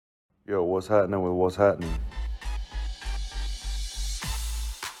Yo, what's happening with what's happening?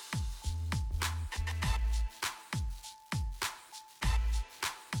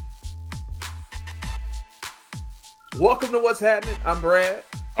 Welcome to What's Happening. I'm Brad.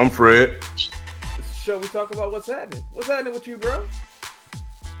 I'm Fred. This is a show we talk about what's happening. What's happening with you, bro?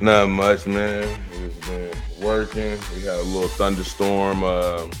 Not much, man. Just been working. We had a little thunderstorm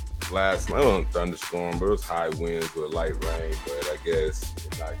last night. It wasn't a thunderstorm, but it was high winds with light rain. But I guess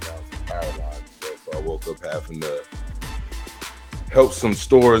it knocked down some power lines. So I woke up having to help some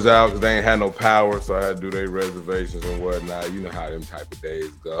stores out because they ain't had no power. So I had to do their reservations and whatnot. You know how them type of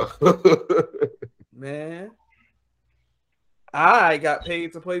days go. Man, I got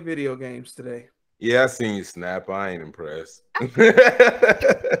paid to play video games today. Yeah, I seen you snap. I ain't impressed.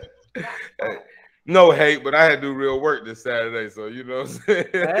 No hate, but I had to do real work this Saturday, so you know what I'm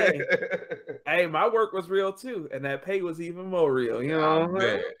saying? Hey, my work was real too, and that pay was even more real. You know, I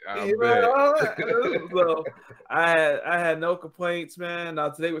bet. So I had no complaints, man.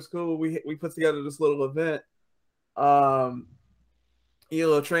 Today was cool. We put together this little event, a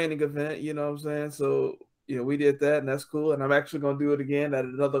training event. You know what I'm saying? So we did that, and that's cool. And I'm actually gonna do it again at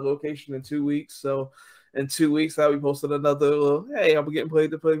another location in 2 weeks. So in 2 weeks, I'll be posting another little, hey, I'm getting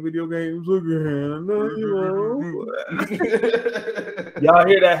paid to play video games again. Y'all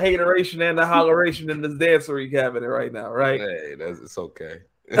hear that hateration and the holleration in this dancery cabinet right now, right? Hey, it's okay.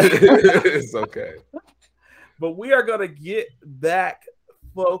 It's okay. But we are gonna get back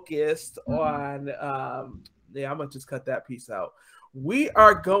focused on I'm gonna just cut that piece out. We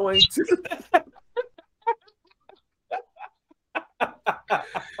are going to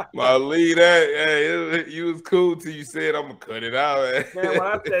my lead, hey, you was cool till you said I'm gonna cut it out. Man, when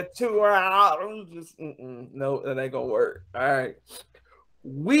I said 2 hours, just no, that ain't gonna work. All right.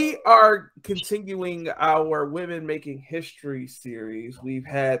 We are continuing our Women Making History series. We've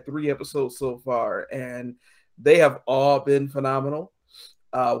had 3 episodes so far, and they have all been phenomenal.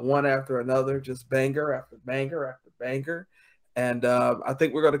 One after another, just banger after banger after banger. And I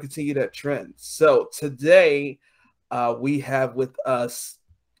think we're going to continue that trend. So today, we have with us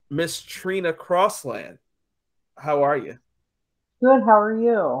Miss Trina Crosland. How are you? Good. How are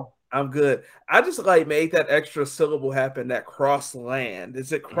you? I'm good. I just made that extra syllable happen. That Crosland.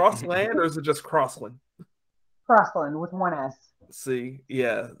 Is it Crosland or is it just Crosland? Crosland with 1 S. See,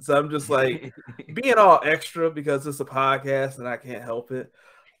 yeah. So I'm just being all extra because it's a podcast and I can't help it.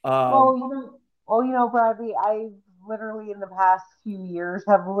 Bradley, I literally in the past few years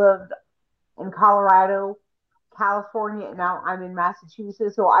have lived in Colorado, California, and now I'm in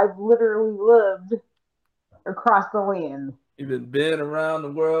Massachusetts. So I've literally lived across the land. You've been around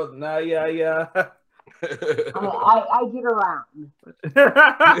the world. Now, yeah. I get around.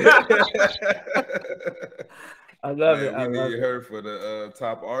 I love it. We need her for the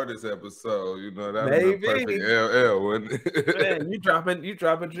top artist episode. You know that maybe was a perfect LL, wasn't it? Man, you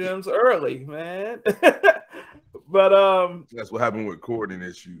dropping gems early, man. But that's what happened with recording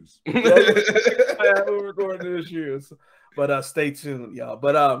issues. Recording issues. But stay tuned, y'all.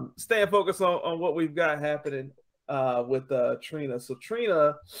 But staying focused on what we've got happening with Trina. So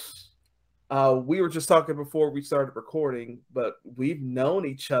Trina, we were just talking before we started recording, but we've known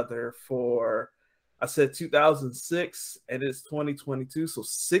each other for, I said 2006, and it's 2022, so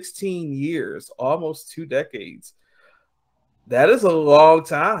 16 years, almost 2 decades. That is a long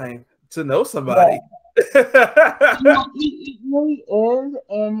time to know somebody. It really is.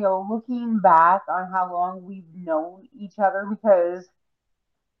 And looking back on how long we've known each other, because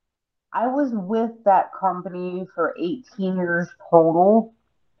I was with that company for 18 years total,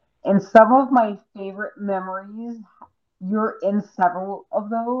 and some of my favorite memories, you're in several of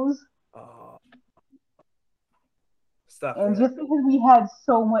those. Stop and that. Just because we had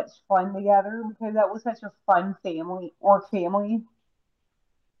so much fun together, because that was such a fun family.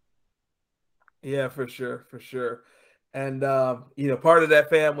 Yeah, for sure. And part of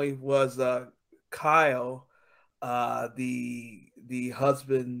that family was Kyle, the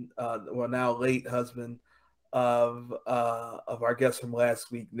husband, now late husband of our guest from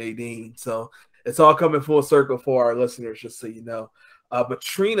last week, Nadine. So it's all coming full circle for our listeners, just so you know. But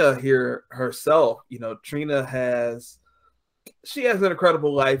Trina here herself, Trina has an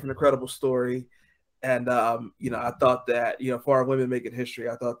incredible life, an incredible story. And I thought that, for our Women Making History,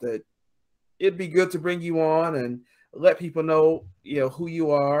 I thought that it'd be good to bring you on and let people know, who you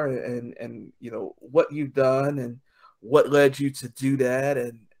are and what you've done and what led you to do that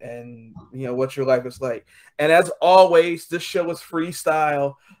and what your life is like. And as always, this show is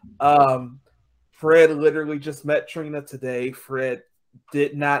freestyle. Fred literally just met Trina today. Fred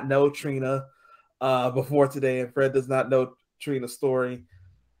did not know Trina before today, and Fred does not know Trina's story.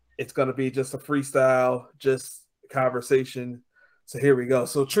 it's going to be just a freestyle, just conversation. So here we go.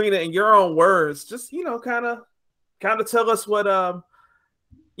 So Trina, in your own words, just kind of tell us what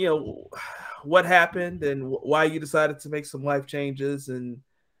you know what happened and why you decided to make some life changes, and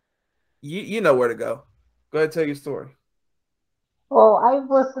you know where to go. Go ahead and tell your story. Well, I've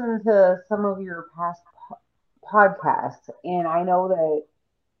listened to some of your past podcasts, and I know that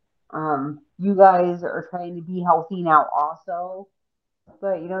you guys are trying to be healthy now, also.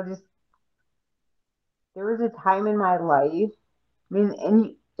 But just there was a time in my life. I mean,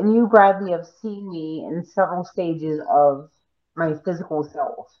 and you, Bradley, have seen me in several stages of my physical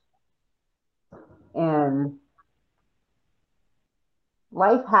self, and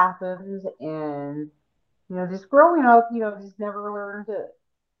life happens, and just growing up, just never learned to.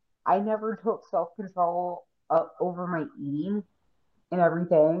 I never took self control over my eating and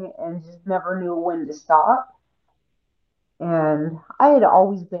everything, and just never knew when to stop. And I had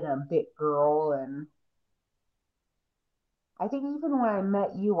always been a big girl, and I think even when I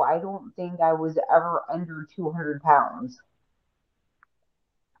met you, I don't think I was ever under 200 pounds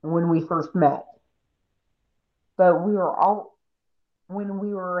when we first met. But when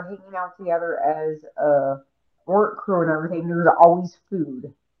we were hanging out together as a work crew and everything, there was always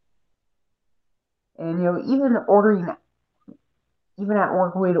food. And, even at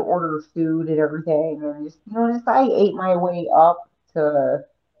work, we'd order food and everything. And just I ate my way up to,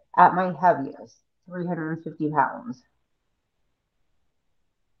 at my heaviest, 350 pounds.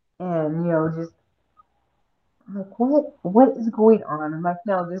 And, just I'm like, what is going on? I'm like,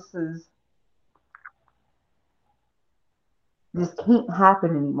 no, this can't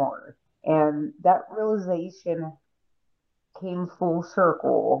happen anymore. And that realization came full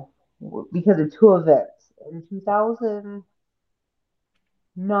circle because of two events. In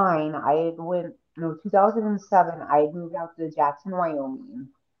 2009, I had went, no, 2007, I had moved out to Jackson, Wyoming,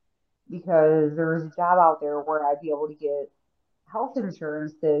 because there was a job out there where I'd be able to get health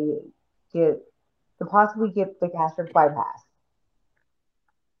insurance get to possibly get the gastric bypass.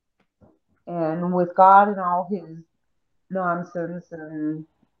 And with God and all his nonsense and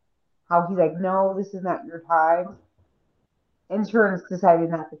how he's like, no, this is not your time, insurance decided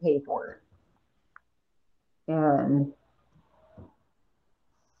not to pay for it. And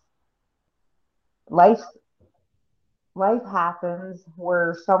life life happens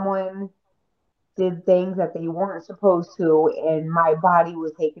where someone did things that they weren't supposed to, and my body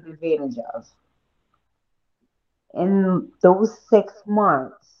was taken advantage of. In those 6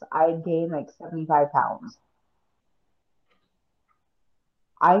 months, I gained like 75 pounds.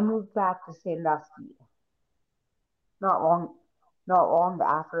 I moved back to Sandusky not long not long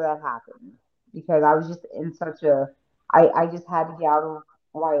after that happened, because I was just in such a I just had to get out of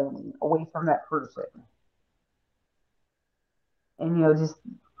Wyoming, away from that person. And just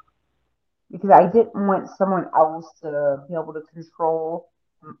because I didn't want someone else to be able to control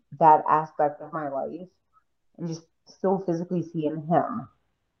that aspect of my life, and just still physically seeing him.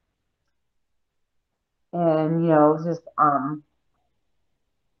 And just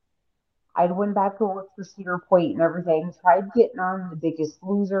I'd went back to work for Cedar Point and everything, tried getting on The Biggest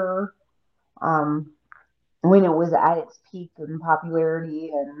Loser, um, when it was at its peak in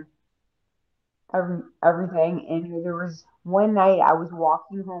popularity and everything. And there was one night I was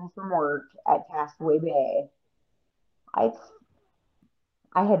walking home from work at Castaway Bay. I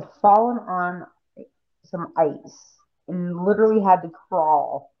I had fallen on some ice and literally had to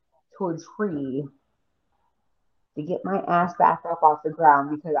crawl to a tree to get my ass back up off the ground,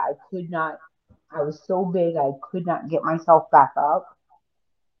 because I could not. I was so big, I could not get myself back up.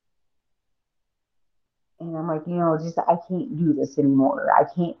 And I'm like, just I can't do this anymore. I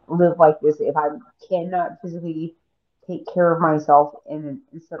can't live like this if I cannot physically take care of myself in an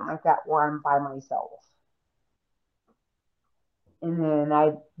instant like that where I'm by myself. And then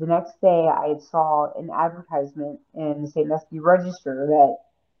the next day, I saw an advertisement in the St. Nesby Register that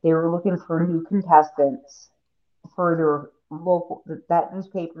they were looking for new contestants for their that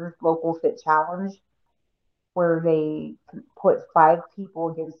newspaper's local fit challenge, where they put five people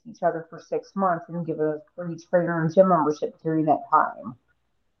against each other for 6 months and give a free trainer and gym membership during that time.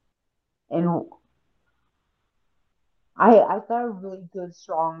 And I've got a really good,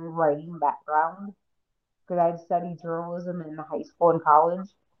 strong writing background, because I'd studied journalism in high school and college.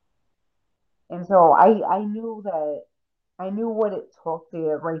 And so I knew what it took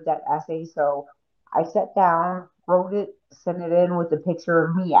to write that essay. So I sat down, wrote it, sent it in with a picture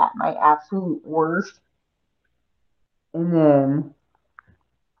of me at my absolute worst. And then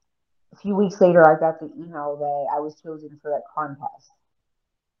a few weeks later, I got the email that I was chosen for that contest.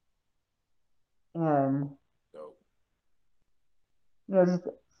 And, just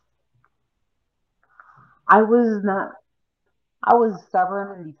I was not, I was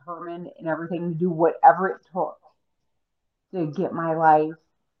stubborn and determined and everything to do whatever it took to get my life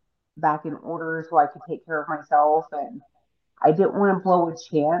back in order so I could take care of myself. And I didn't want to blow a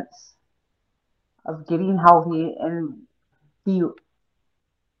chance of getting healthy and be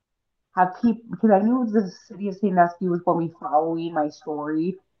have people because I knew the city of Sandusky was going to be following my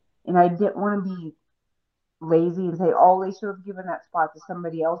story, and I didn't want to be lazy and say, "Oh, they should have given that spot to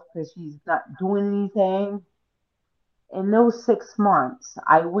somebody else because she's not doing anything." In those 6 months,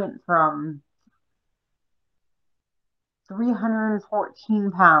 I went from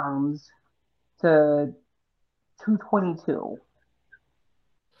 314 pounds to 222.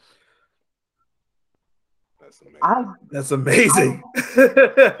 That's I amazing. That's I amazing.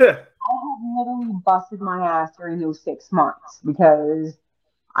 I have literally busted my ass during those 6 months because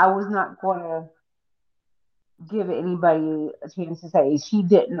I was not going to give anybody a chance to say she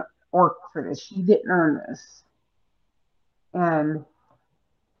didn't work for this, she didn't earn this. And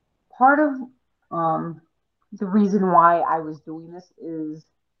part of um, the reason why I was doing this is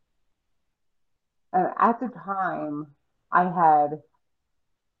at the time I had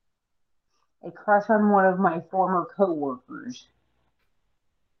a crush on one of my former coworkers.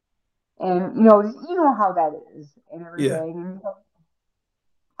 And you know how that is and Yeah. everything. And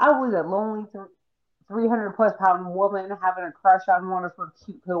I was a lonely 300 plus pound woman having a crush on one of her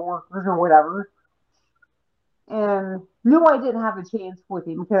cute coworkers or whatever. And knew I didn't have a chance with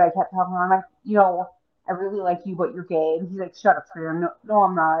him because I kept telling him, I'm like, I really like you, but you're gay. And he's like, shut up, Trina. No, no,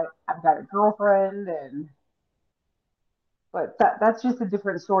 I'm not. I've got a girlfriend. And but that's just a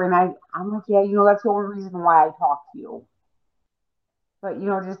different story. And I'm like, yeah, that's the only reason why I talk to you. But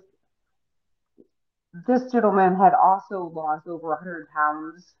just this gentleman had also lost over 100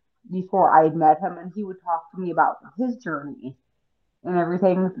 pounds before I met him, and he would talk to me about his journey and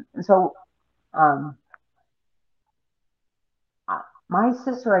everything. And so, um, my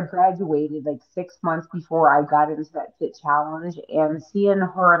sister had graduated like 6 months before I got into that fit challenge, and seeing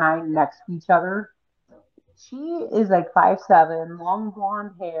her and I next to each other, she is like 5'7", long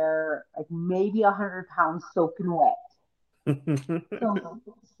blonde hair, like maybe 100 pounds soaking wet. So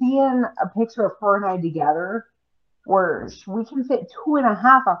seeing a picture of her and I together, where we can fit two and a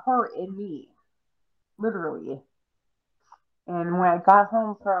half of her in me, literally. And when I got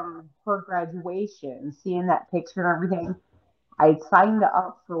home from her graduation, seeing that picture and everything, I signed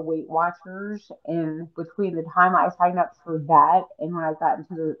up for Weight Watchers, and between the time I signed up for that and when I got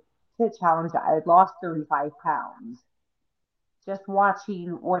into the fit challenge, I had lost 35 pounds. Just watching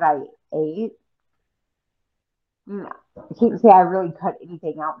what I ate, I can't say I really cut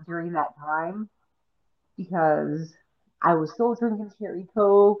anything out during that time because I was still drinking cherry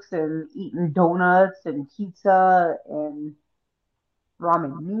cokes and eating donuts and pizza and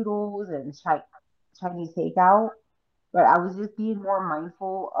ramen noodles and Chinese takeout. But I was just being more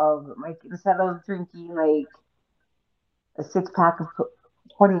mindful of like instead of drinking like a 6 pack of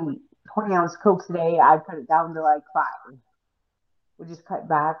 20 ounce Cokes a day, I'd cut it down to like five. Would just cut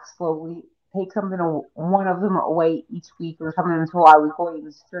back slowly, take something, one of them away each week or something until I was going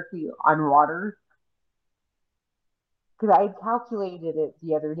strictly on water. Because I calculated it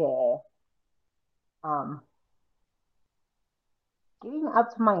the other day. Um, Getting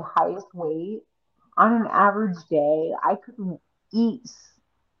up to my highest weight on an average day, I could eat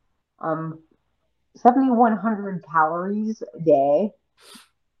um 7,100 calories a day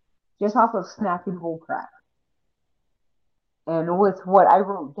just off of snacking bull crap. And with what I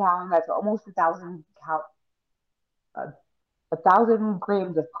wrote down, that's almost 1,000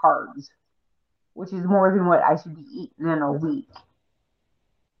 grams of carbs, which is more than what I should be eating in a week.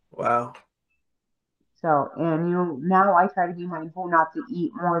 Wow. So, and now I try to be mindful not to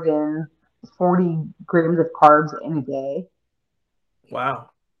eat more than 40 grams of carbs in a day.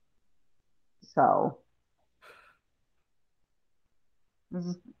 Wow. So,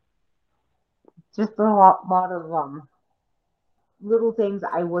 it's just a lot of little things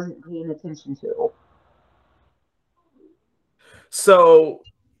I wasn't paying attention to. So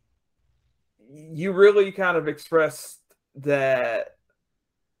you really kind of expressed that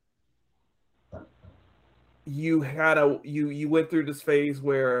you went through this phase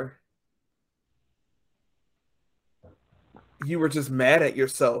where you were just mad at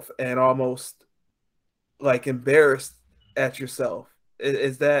yourself and almost like embarrassed at yourself.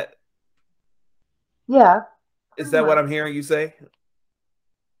 Is that Yeah, is pretty that what much. I'm hearing you say?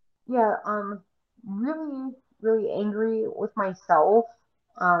 Yeah, really, really angry with myself.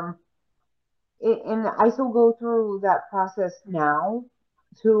 Um, and I still go through that process now.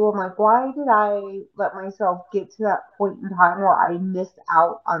 Too, I'm like, why did I let myself get to that point in time where I missed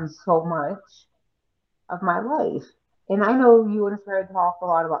out on so much of my life. And I know you and Fred talk a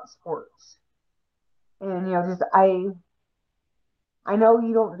lot about sports. And just I know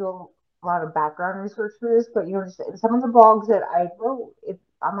you don't do a lot of background research for this, but just in some of the blogs that I wrote,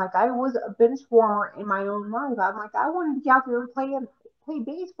 I'm like I was a bench warmer in my own life. I'm like I wanted to get out there and play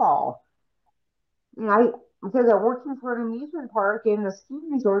baseball. I because I'm working for an amusement park in a ski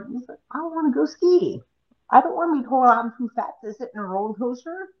resort. And I want to go ski. I don't want to be told I'm too fat to sit in a roller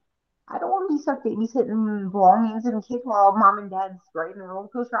coaster. I don't want to be stuck babysitting belongings and kids while mom and dad's riding a roller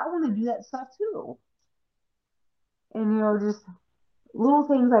coaster. I want to do that stuff too. And just little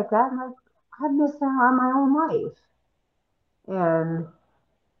things like that. And I've missed out on my own life. And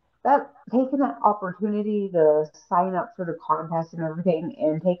that taking that opportunity to sign up for the contest and everything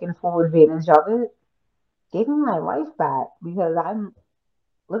and taking full advantage of it gave me my life back because I'm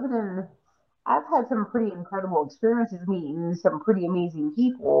living in I've had some pretty incredible experiences meeting some pretty amazing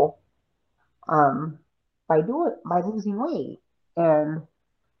people um by losing weight. And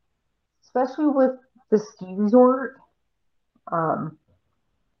especially with the ski resort, um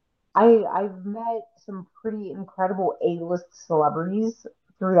I've met some pretty incredible A-list celebrities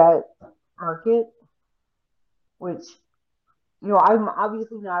through that market, which I'm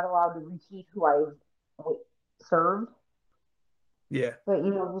obviously not allowed to repeat who I've served, Yeah. but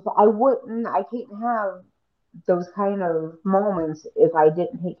I can't have those kind of moments if I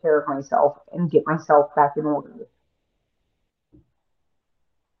didn't take care of myself and get myself back in order.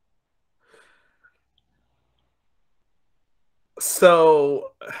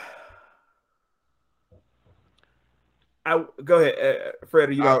 So I go ahead, Fred.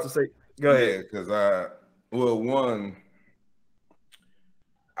 Are you about I, to say? Go yeah, ahead. because one,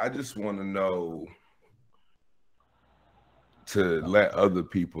 I just want to know, to let other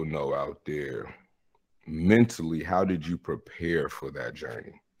people know out there, mentally, how did you prepare for that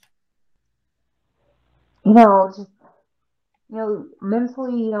journey? Just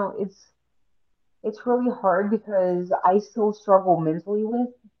mentally, it's really hard because I still struggle mentally with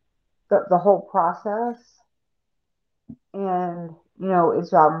the whole process. And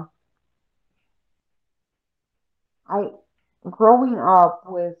it's I growing up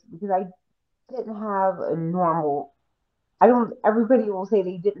with because I didn't have a normal I don't everybody will say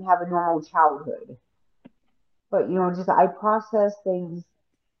they didn't have a normal childhood. But just I process things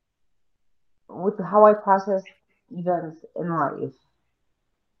with how I process events in life.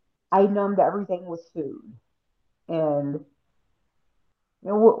 I numbed everything with food. And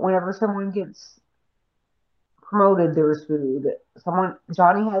whenever someone gets promoted, there's food.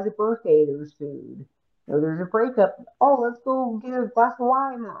 Johnny has a birthday, there's food. There's a breakup. Oh, let's go get a glass of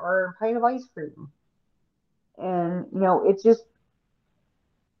wine or a pint of ice cream. And it's just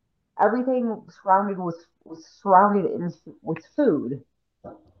everything surrounded with food.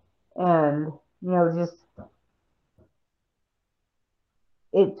 And just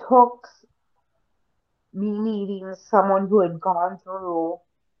it took me meeting someone who had gone through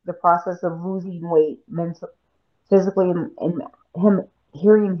the process of losing weight physically, and him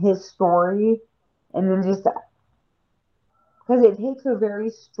hearing his story, and then just because it takes a very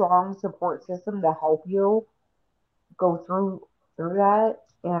strong support system to help you go through that.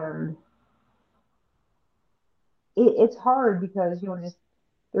 And it's hard because just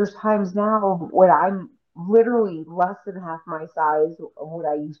there's times now when I'm literally less than half my size of what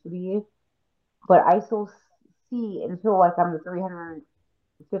I used to be, but I still see and feel like I'm the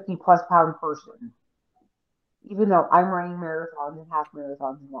 350 plus pound person, even though I'm running marathons and half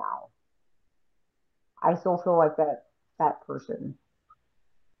marathons now. I still feel like that person.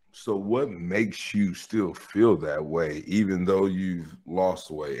 So what makes you still feel that way, even though you've lost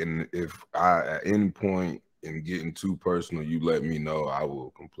weight? And if I, at any point in getting too personal, you let me know, I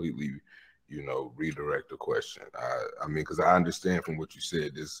will completely, redirect the question. I mean, because I understand from what you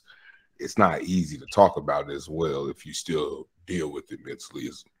said, it's not easy to talk about it as well if you still deal with it mentally,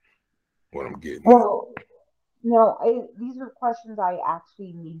 is what I'm getting at. Well, no, these are questions I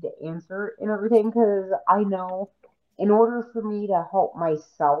actually need to answer and everything because I know in order for me to help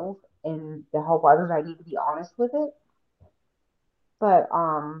myself and to help others, I need to be honest with it. But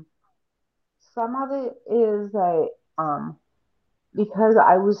some of it is that because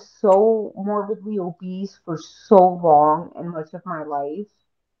I was so morbidly obese for so long and much of my life,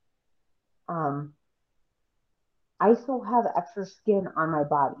 um, I still have extra skin on my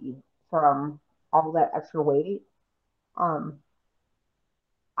body from all that extra weight. Um,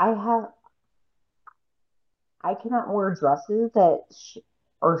 I have I cannot wear dresses that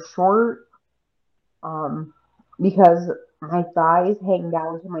are short um, because my thighs hang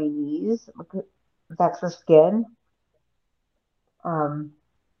down to my knees with extra skin. Um,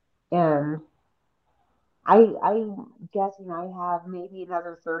 and I'm guessing I have maybe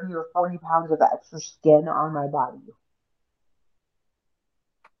another 30 or 40 pounds of extra skin on my body.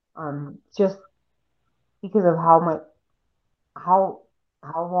 Just because of how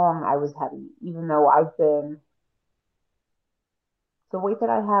how long I was heavy, even though I've been the weight that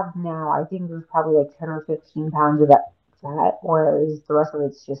I have now, I think there's probably like 10 or 15 pounds of that fat, whereas the rest of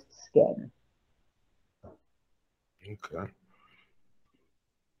it's just skin. Okay.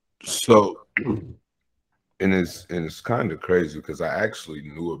 So, and it's kind of crazy because I actually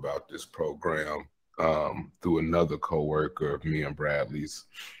knew about this program through another coworker of me and Bradley's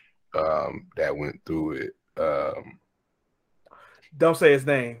that went through it. Don't say his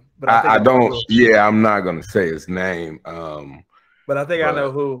name, but I know don't. who. Yeah, I'm not gonna say his name. But I think I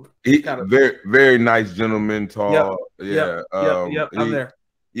know who. He very very nice gentleman, tall. Yep, Yeah. yep. I'm there.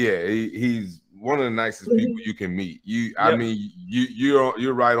 Yeah, he's one of the nicest people you can meet. I Yep. mean,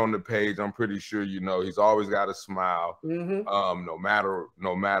 you're right on the page. I'm pretty sure you know. He's always got a smile. No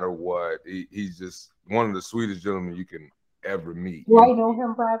matter what. He's just one of the sweetest gentlemen you can ever meet. Do I know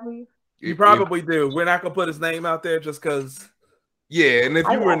him, Bradley? You probably do. We're not gonna put his name out there just because. Yeah, and if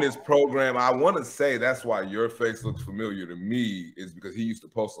you were in this program, I want to say that's why your face looks familiar to me, is because he used to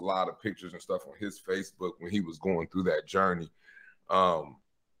post a lot of pictures and stuff on his Facebook when he was going through that journey.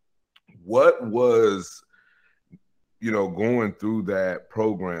 What was, going through that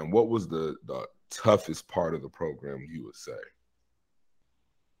program, what was the toughest part of the program, you would say?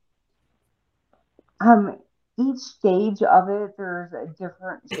 Each stage of it, there's a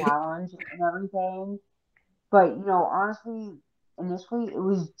different challenge and everything. But, honestly, initially it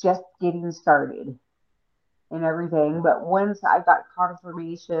was just getting started and everything. But once I got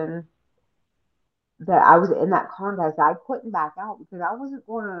confirmation that I was in that contest, I couldn't back out because I wasn't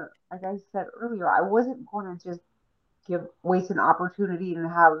going to, like I said earlier, I wasn't going to just waste an opportunity and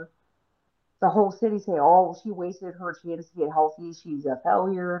have the whole city say, "Oh, she wasted her chance to get healthy. She's a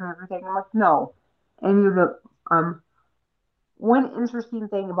failure and everything." I'm like, no. And one interesting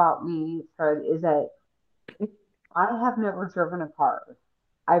thing about me, Fred, is that I have never driven a car.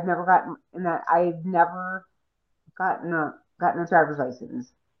 I've never gotten in that. I've never gotten a driver's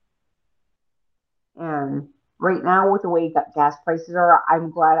license. And right now, with the way that gas prices are,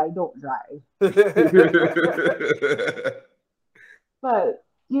 I'm glad I don't drive. But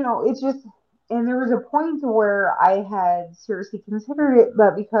it's just, and there was a point where I had seriously considered it,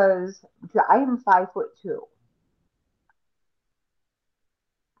 but because I am 5'2",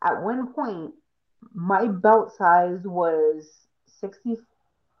 at one point my belt size was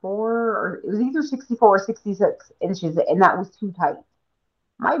 64, or it was either 64 or 66 inches, and that was too tight.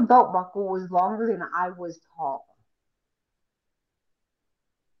 My belt buckle was longer than I was tall.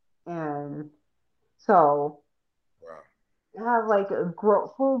 And so I have like a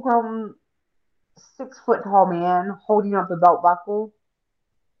full grown 6 foot tall man holding up the belt buckle.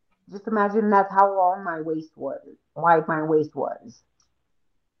 Just imagine that's how long my waist was, wide my waist was.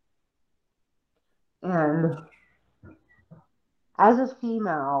 And as a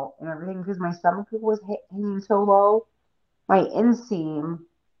female and everything, because my stomach was hanging so low, my inseam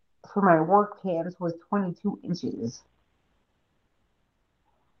for my work pants was 22 inches.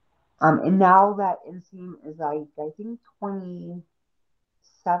 And now that inseam is like, I think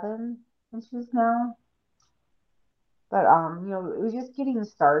 27 inches now. But it was just getting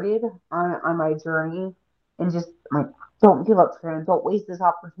started on my journey, and just like, don't give up, Trina. Don't waste this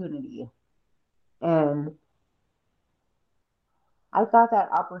opportunity. And I got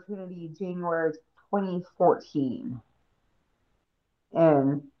that opportunity January 2014.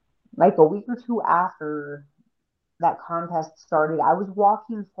 And like a week or two after that contest started, I was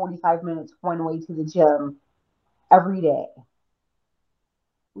walking 45 minutes one way to the gym every day.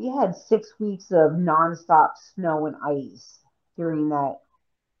 We had 6 weeks of nonstop snow and ice during that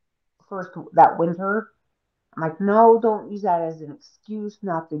winter. I'm like, no, don't use that as an excuse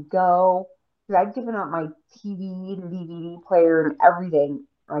not to go. Because I'd given up my TV and DVD player and everything.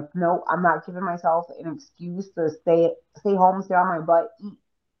 Like, no, I'm not giving myself an excuse to stay home, sit on my butt,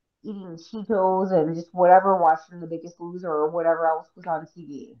 eating Cheetos and just whatever, watching The Biggest Loser or whatever else was on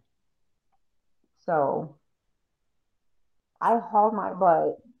TV. So I hauled my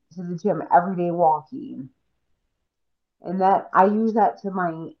butt to the gym every day walking. And that I use that to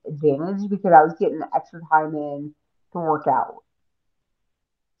my advantage because I was getting the extra time in to work out.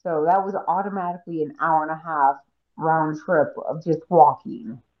 So that was automatically an hour and a half round trip of just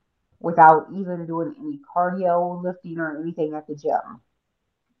walking without even doing any cardio, lifting, or anything at the gym.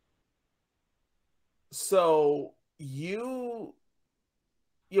 So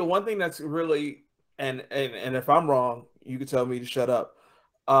one thing that's really, and if I'm wrong, you can tell me to shut up.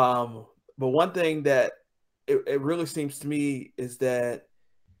 But one thing that it really seems to me is that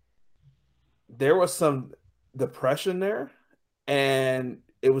there was some depression there, and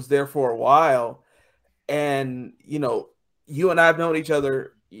it was there for a while. And you and I've known each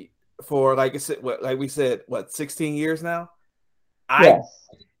other for, like I said, like we said, 16 years now. I Yes.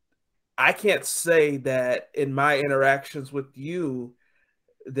 I can't say that in my interactions with you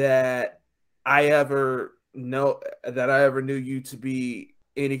that I ever knew you to be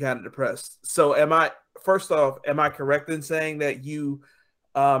any kind of depressed. So first off, am I correct in saying that you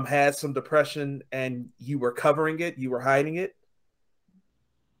had some depression and you were covering it, you were hiding it?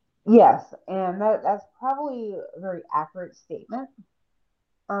 Yes, and that's probably a very accurate statement,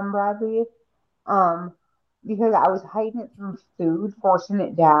 Bradley. Um, because I was hiding it through food, forcing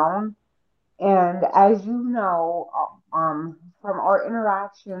it down. And as you know, from our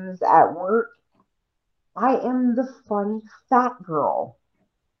interactions at work, I am the funny fat girl.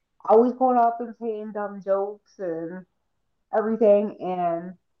 Always going up and saying dumb jokes and everything,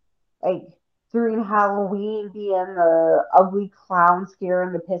 and like during Halloween being the ugly clown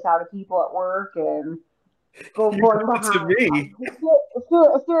scaring the piss out of people at work and You going did it to behind, me.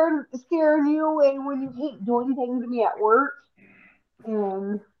 scaring you, and when you hate doing things to me at work,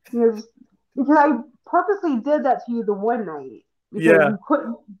 and just because I purposely did that to you the one night because Yeah. you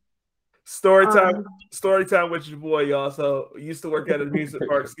couldn't. Story time, Um, story time with your boy, y'all. So used to work at an amusement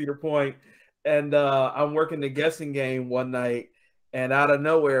park, Cedar Point, and I'm working the guessing game one night, and out of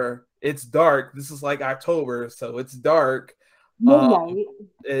nowhere, it's dark. This is like October, so it's dark. Um,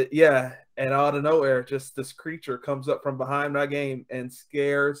 Midnight. yeah, and out of nowhere, just this creature comes up from behind my game and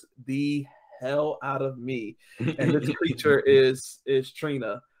scares the hell out of me. And this creature is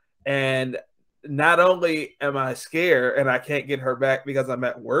Trina, and not only am I scared and I can't get her back because I'm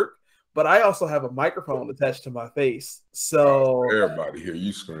at work, but I also have a microphone attached to my face. So Everybody hear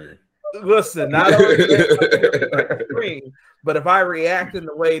you scream. listen, not only scream, but if I react in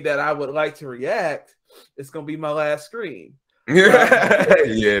the way that I would like to react, it's gonna be my last scream.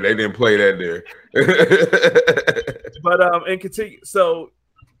 Yeah, they didn't play that there. But and continue. So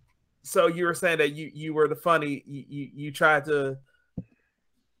you were saying that you were the funny. You tried to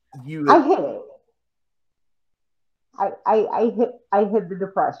I hit it. I hit the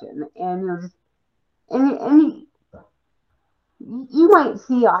depression, and just and you might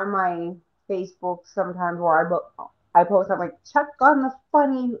see on my Facebook sometimes where I post, I'm like, check on the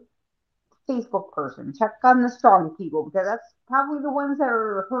funny Facebook person, check on the strong people, because that's probably the ones that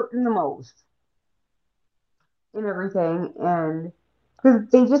are hurting the most and everything, and because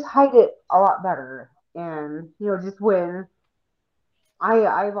they just hide it a lot better. And just when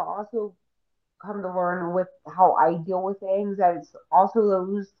I've also come to learn with how I deal with things that it's also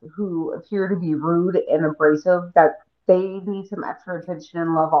those who appear to be rude and abrasive that they need some extra attention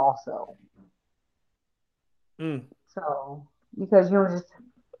and love also. mm, So because you're just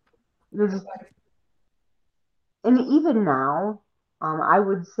and even now, I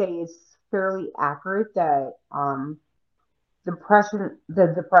would say it's fairly accurate that the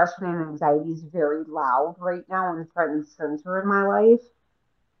depression and anxiety is very loud right now and front and center in my life.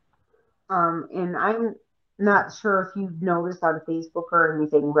 And I'm not sure if you've noticed on Facebook or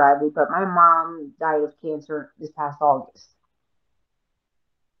anything, Bradley, but my mom died of cancer this past August.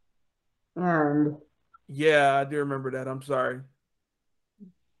 And yeah, I do remember that. I'm sorry.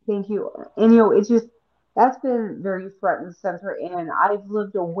 thank you. And it's just that's been very front and center. And I've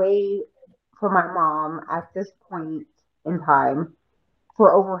lived away from my mom at this point in time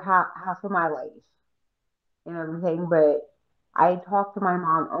for over half of my life and everything. But I talk to my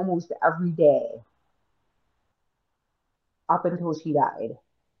mom almost every day up until she died,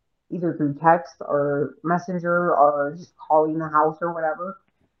 either through text or messenger or just calling the house or whatever.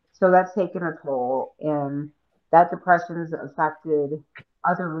 So that's taken a toll, and that depression's affected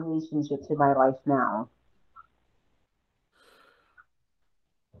other relationships in my life now.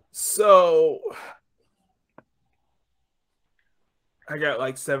 So I got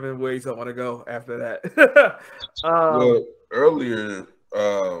like 7 ways I want to go after that. Well, earlier,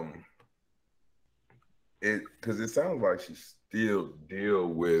 because it sounds like she still deal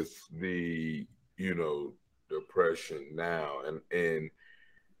with the depression now, and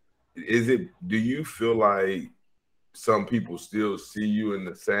is it? Do you feel like some people still see you in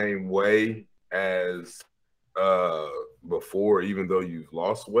the same way as before, even though you've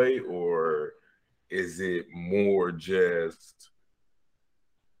lost weight, or is it more just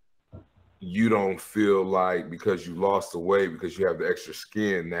you don't feel like because you lost the weight, because you have the extra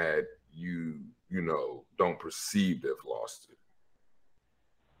skin, that you don't perceive they've lost it?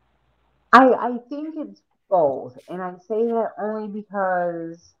 I think it's both, and I say that only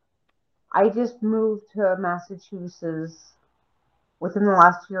because I just moved to Massachusetts within the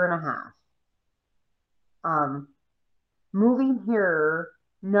last year and a half. Um, moving here,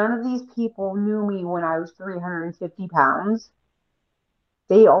 none of these people knew me when I was 350 pounds.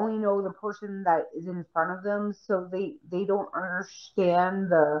 They only know the person that is in front of them, so they don't understand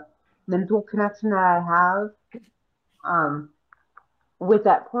the mental connection that I have um, with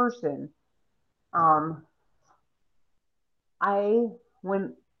that person. Um, I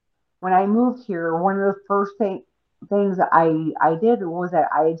when I moved here, one of the first things I did was that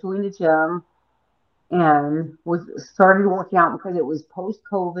I joined a gym and was started working out because it was post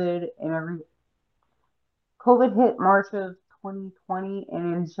COVID and every COVID hit March of 2020,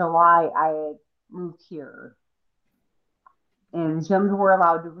 and in July I had moved here, and gyms were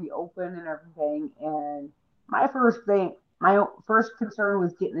allowed to reopen and everything. And my first concern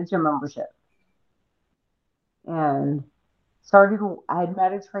was getting a gym membership, and started. I had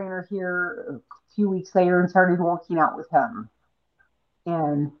met a trainer here a few weeks later and started working out with him,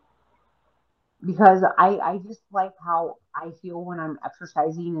 and because I just like how I feel when I'm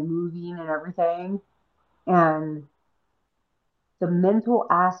exercising and moving and everything. And the mental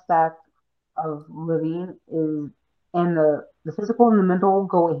aspect of living is, and the physical and the mental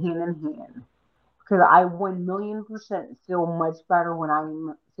go hand in hand. Because I 1,000,000% feel much better when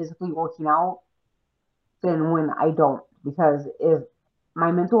I'm physically working out than when I don't. Because if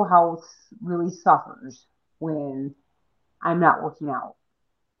my mental health really suffers when I'm not working out.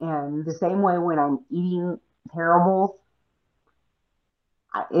 And the same way when I'm eating terrible,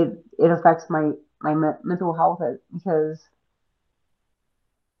 it affects my mental health because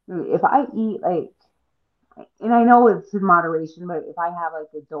if I eat like, and I know it's in moderation, but if I have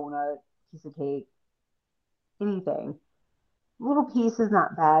like a donut, piece of cake, anything, a little piece is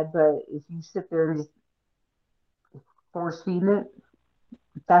not bad, but if you sit there and just force feeding it,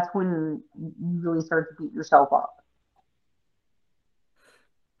 that's when you really start to beat yourself up.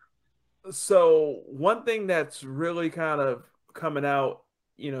 So one thing that's really kind of coming out,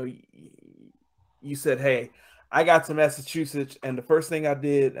 you know, you said, "Hey, I got to Massachusetts," and the first thing I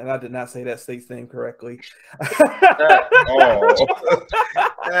did, and I did not say that state's name correctly. At all.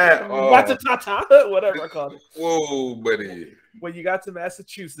 At all. Whatever I called it. Whoa, buddy. When you got to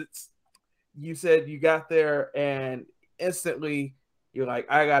Massachusetts, you said you got there and instantly you're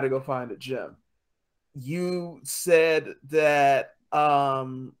like, I got to go find a gym. You said that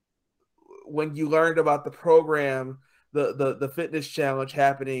when you learned about the program, the fitness challenge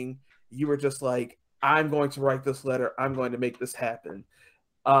happening, you were just like, I'm going to write this letter. I'm going to make this happen.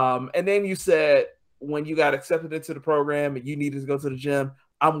 And then you said when you got accepted into the program and you needed to go to the gym,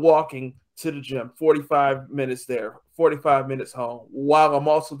 I'm walking to the gym, 45 minutes there, 45 minutes home, while I'm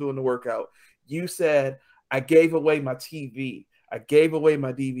also doing the workout. You said, I gave away my TV. I gave away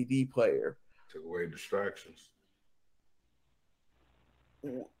my DVD player. Took away distractions.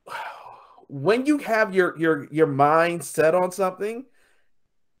 When you have your mind set on something,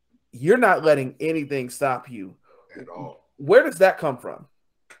 you're not letting anything stop you at all. Where does that come from?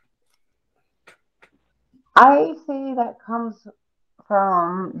 I say that comes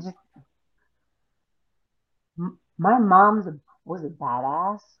from just my was a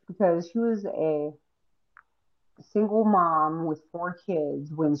badass because she was a single mom with 4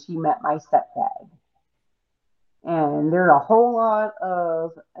 kids when she met my stepdad. And there's a whole lot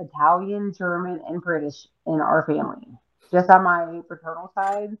of Italian, German, and British in our family, just on my paternal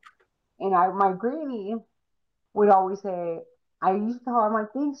side. And my granny would always say, I used to tell her, I'm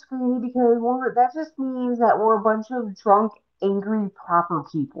like, thanks, granny, because that just means that we're a bunch of drunk, angry, proper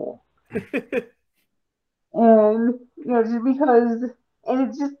people. And just because, and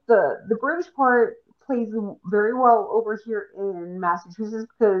it's just the British part plays very well over here in Massachusetts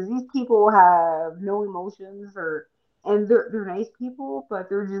because these people have no emotions, and they're nice people, but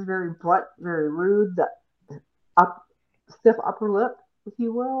they're just very blunt, very rude, up stiff upper lip, if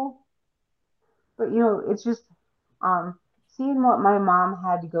you will. But it's just seeing what my mom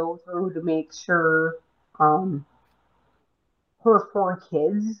had to go through to make sure um her 4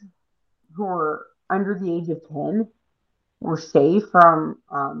 kids who were under the age of 10 were safe from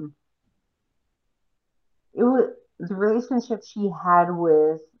it was the relationship she had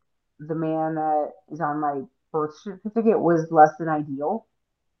with the man that is on my birth certificate was less than ideal.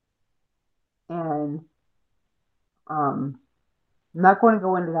 And I'm not going to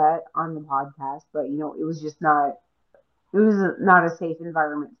go into that on the podcast, but it was not a safe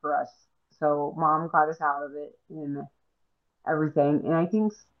environment for us. So mom got us out of it and everything. And I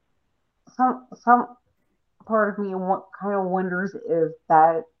think some part of me kind of wonders if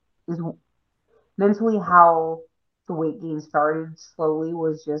that is mentally how the weight gain started slowly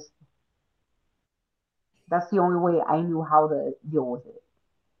was just that's the only way I knew how to deal with it.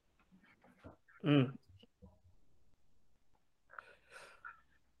 Mm.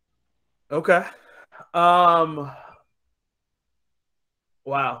 Okay. Wow.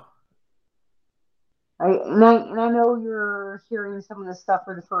 And I know you're hearing some of this stuff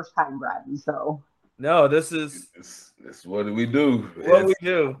for the first time, Brad. So No, this is It's what do we do? what we It's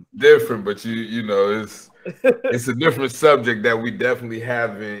do. different, but you know, it's a different subject that we definitely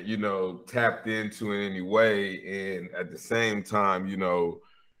haven't, tapped into in any way. And at the same time,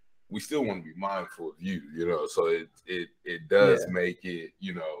 we still want to be mindful of you, so it does make it,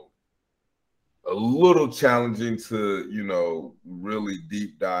 a little challenging to, really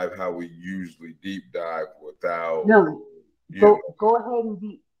deep dive how we usually deep dive without no, go ahead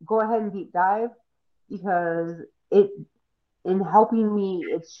and deep dive, because it in helping me,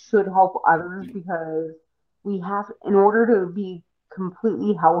 it should help others, because we have, in order to be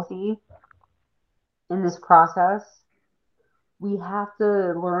completely healthy in this process, we have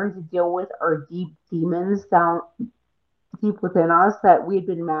to learn to deal with our deep demons down deep within us that we had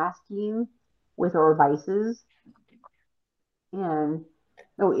been masking with our vices. And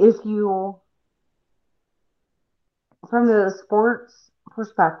if you, from the sports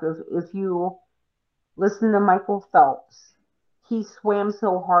perspective, if you listen to Michael Phelps, he swam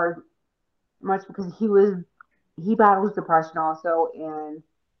so hard much because he battles depression also, and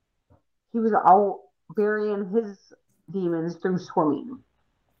he was all burying his demons through swimming.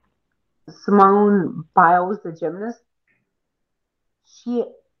 Simone Biles, the gymnast, she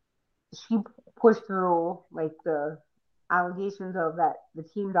she pushed through like the allegations of that the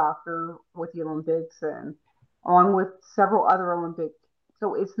team doctor with the Olympics, and along with several other Olympic.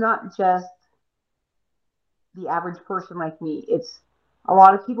 So it's not just the average person like me. It's a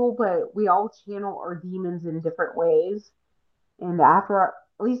lot of people, but we all channel our demons in different ways. And after, at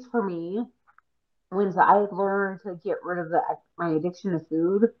least for me, once I had learned to get rid of my addiction to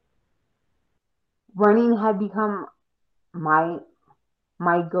food, running had become my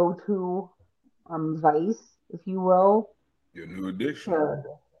go-to vice, if you will. your new addiction.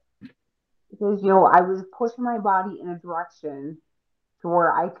 Because I was pushing my body in a direction to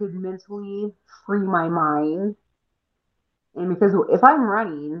where I could mentally free my mind, and because if I'm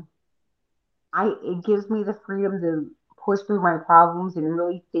running, it gives me the freedom to push through my problems and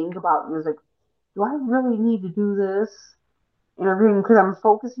really think about. And it's like, do I really need to do this? And everything, because I'm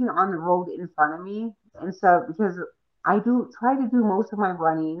focusing on the road in front of me, and so because I do try to do most of my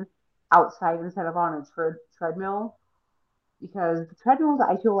running outside instead of on a treadmill, because the treadmills,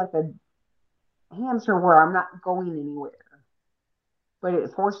 I feel like a hamster where I'm not going anywhere, but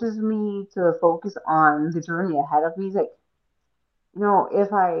it forces me to focus on the journey ahead of me. It's like,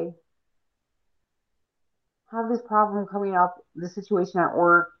 if I have this problem coming up, the situation at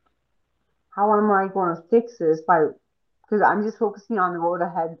work, how am I going to fix this? Because I'm just focusing on the road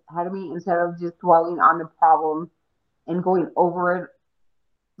ahead of me instead of just dwelling on the problem and going over it,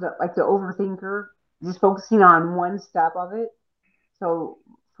 like the overthinker, just focusing on one step of it. So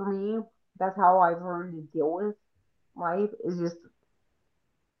for me, that's how I've learned to deal with life, is just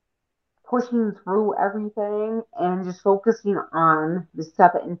pushing through everything and just focusing on the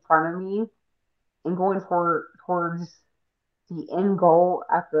step in front of me and going towards the end goal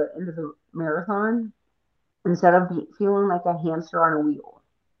at the end of the marathon, instead of feeling like a hamster on a wheel,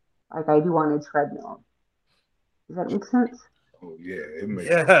 like I do on a treadmill. Does that make sense? Oh yeah, it makes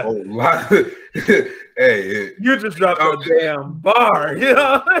a whole lot. Hey, you just dropped a damn bar,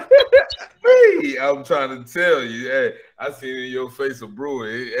 Hey, I'm trying to tell you. Hey, I seen in your face a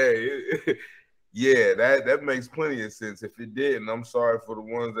brewing. Hey, yeah, that makes plenty of sense. If it didn't, I'm sorry for the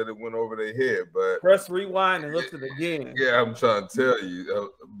ones that it went over their head. But press rewind and listen again. Yeah, I'm trying to tell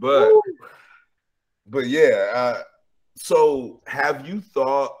you. But yeah. So have you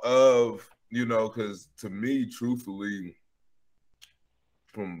thought of, because to me, truthfully,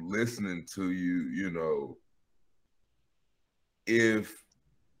 from listening to you,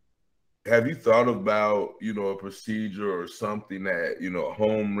 have you thought about, a procedure or something that, a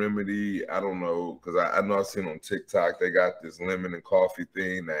home remedy? I don't know, because I know I've seen on TikTok, they got this lemon and coffee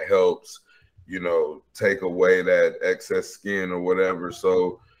thing that helps, take away that excess skin or whatever.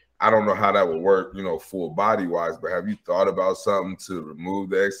 So I don't know how that would work, full body wise, but have you thought about something to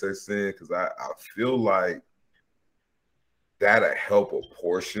remove the excess skin? Because I feel like that'll help a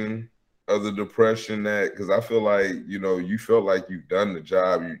portion of the depression, that because I feel like, you felt like you've done the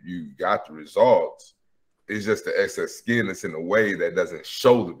job, you got the results. It's just the excess skin that's in a way that doesn't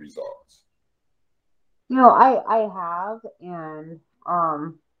show the results. I have, and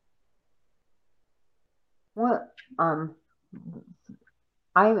what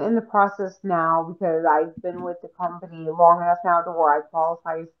I'm in the process now because I've been with the company long enough now to where I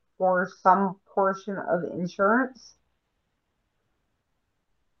qualify for some portion of insurance.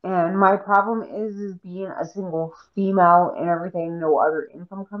 And my problem is being a single female and everything, no other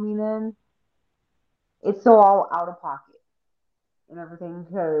income coming in. It's all out of pocket and everything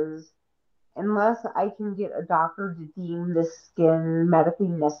because unless I can get a doctor to deem this skin medically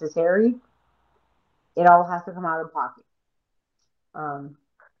necessary, it all has to come out of pocket. Um,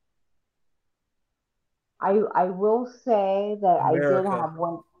 I will say that I did America. have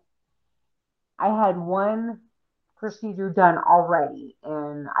one. I had one procedure done already,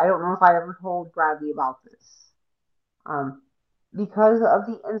 and I don't know if I ever told Bradley about this. Um, because of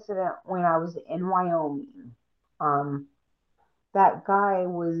the incident when I was in Wyoming, um, that guy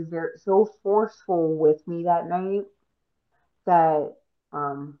was so forceful with me that night that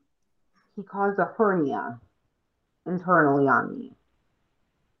um, he caused a hernia internally on me,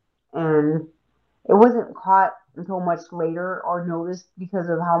 and it wasn't caught until much later or noticed because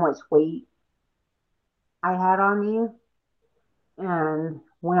of how much weight I had on me. And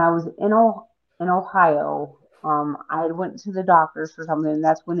when I was in Ohio, I had went to the doctors for something, and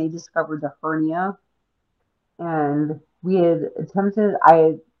that's when they discovered the hernia. And we had attempted,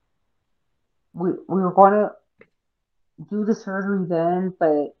 we were going to do the surgery then,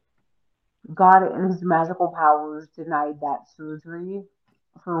 but God in His magical powers denied that surgery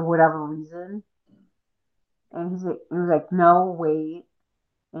for whatever reason. And he was like, no, wait.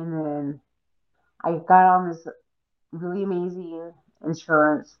 And then I got on this really amazing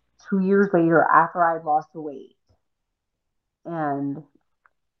insurance 2 years later after I'd lost the weight. And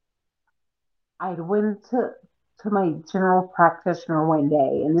I went to my general practitioner one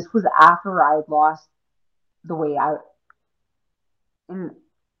day, and this was after I'd lost the weight. And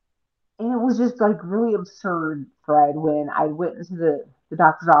and it was just like really absurd, Fred, when I went into the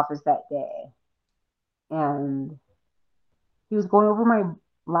doctor's office that day, and he was going over my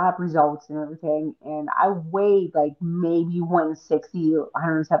lab results and everything, and I weighed like maybe 160,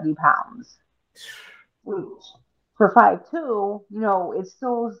 170 pounds, which for 5'2", it's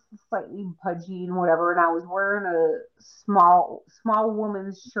still slightly pudgy and whatever. And I was wearing a small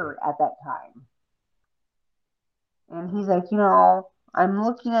woman's shirt at that time. And he's like, I'm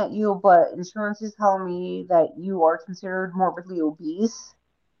looking at you, but insurance is telling me that you are considered morbidly obese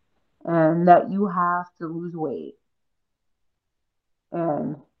and that you have to lose weight.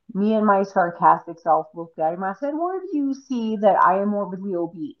 And me and my sarcastic self looked at him. I said, where do you see that I am morbidly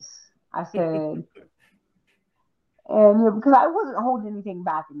obese? I said, and because I wasn't holding anything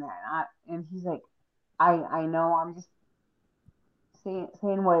back in that. And he's like, I know, I'm just saying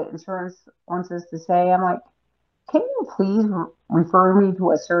what insurance wants us to say. I'm like, can you please refer me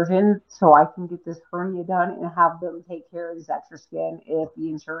to a surgeon so I can get this hernia done and have them take care of this extra skin if the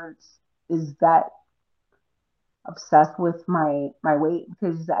insurance is that obsessed with my weight?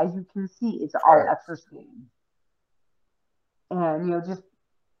 Because as you can see, it's all Facts. extra skin. And just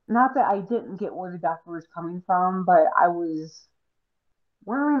not that I didn't get where the doctor was coming from, but I was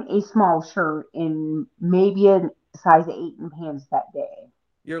wearing a small shirt in maybe a size 8 in pants that day.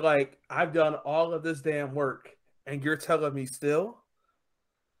 You're like, I've done all of this damn work, and you're telling me still?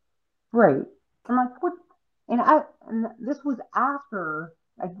 Right. I'm like, what? And this was after,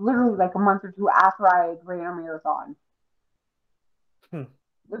 like literally like a month or two after I ran a marathon. Hmm.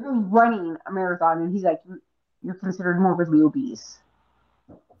 Literally running a marathon, and he's like, you're considered morbidly obese.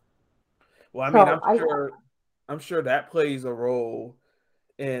 Well, I mean, So I'm sure that plays a role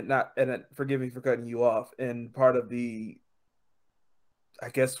in not, and forgive me for cutting you off, and part of the, I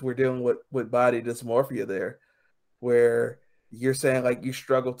guess we're dealing with body dysmorphia there, where you're saying like you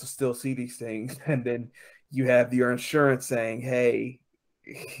struggle to still see these things, and then you have your insurance saying, "Hey,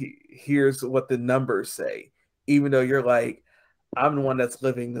 here's what the numbers say," even though you're like, "I'm the one that's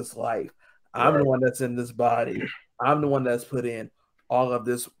living this life. I'm the Right. one that's in this body. I'm the one that's put in all of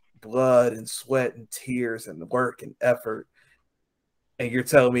this blood and sweat and tears and work and effort," and you're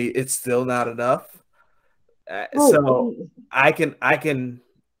telling me it's still not enough. right, So I can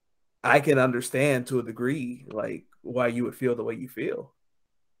understand to a degree like why you would feel the way you feel.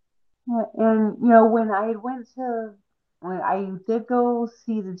 and when I did go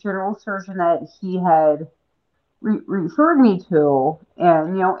see the general surgeon that he had referred me to,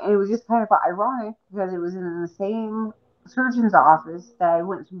 and it was just kind of ironic because it was in the same surgeon's office that I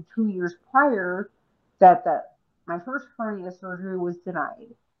went to 2 years prior that my first hernia surgery was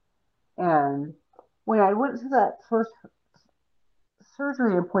denied. And when I went to that first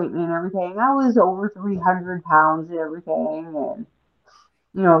surgery appointment and everything, I was over 300 pounds and everything,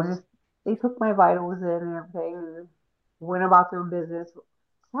 and just they took my vitals in and everything and went about their business.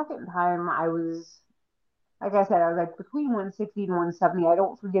 second time I was, like I said, I was like between 160 and 170. I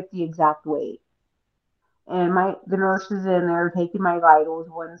don't forget the exact weight. And the nurse is in there taking my vitals,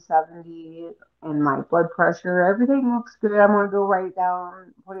 170, and my blood pressure. Everything looks good. I'm gonna go write it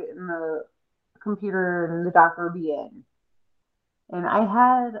down, put it in the computer, and the doctor will be in. And I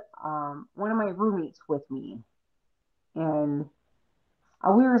had one of my roommates with me, and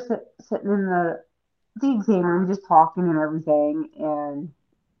we were sitting in the exam room just talking and everything. And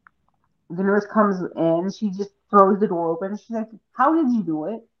the nurse comes in, she just throws the door open. She's like, "How did you do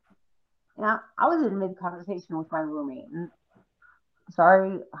it?" And I was in mid conversation with my roommate. And,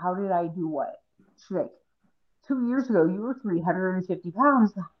 sorry, how did I do what? She's like, 2 years ago, you were 350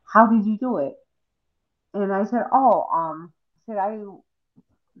 pounds. How did you do it? And I said, "Oh, I said I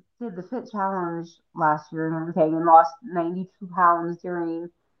did the fit challenge last year and everything and lost 92 pounds during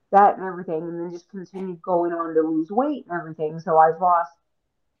that and everything. And then just continued going on to lose weight and everything. So I've lost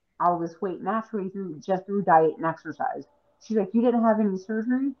all this weight naturally through diet and exercise." She's like, "You didn't have any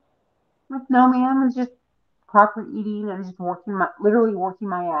surgery?" I'm like, "No, ma'am. It's just proper eating and just literally working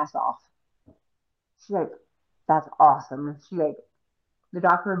my ass off." She's like, "That's awesome." She's like, "The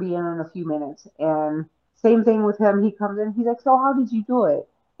doctor will be in a few minutes." And same thing with him. He comes in. He's like, "So how did you do it?"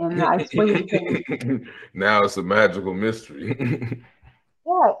 And I explained to him. Now it's a magical mystery.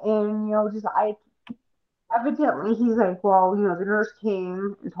 Yeah, and just I evidently he's like, "Well, the nurse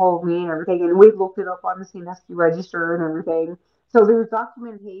came and told me and everything, and we looked it up on the CNSQ register and everything. So there's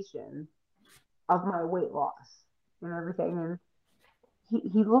documentation of my weight loss and everything." And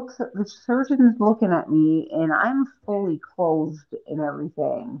he looks at the surgeon's looking at me, and I'm fully clothed and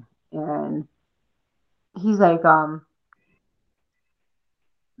everything. And he's like,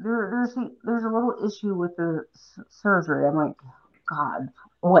 there's a little issue with the surgery. I'm like, "God,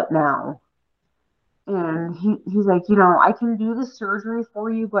 what now?" And he's like, "I can do the surgery for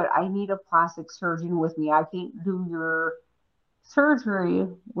you, but I need a plastic surgeon with me. I can't do your surgery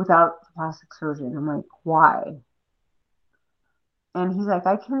without the plastic surgeon." I'm like, "Why?" And he's like,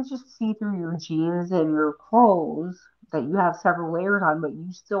 "I can just see through your jeans and your clothes that you have several layers on, but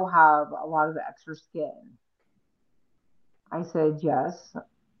you still have a lot of the extra skin." I said, "Yes."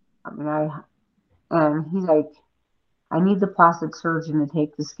 I mean, and he's like, "I need the plastic surgeon to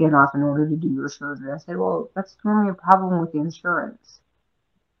take the skin off in order to do your surgery." I said, "Well, that's normally a problem with the insurance."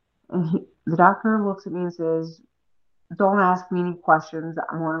 And the doctor looks at me and says, "Don't ask me any questions.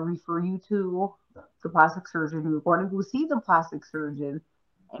 I'm going to refer you to the plastic surgeon. You're going to go see the plastic surgeon,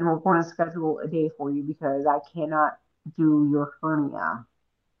 and we're going to schedule a day for you because I cannot do your hernia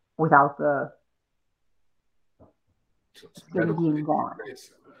without the skin being gone."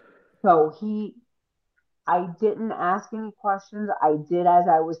 So I didn't ask any questions. I did as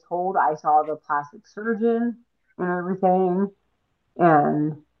I was told. I saw the plastic surgeon and everything.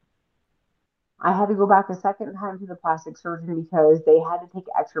 And I had to go back a second time to the plastic surgeon because they had to take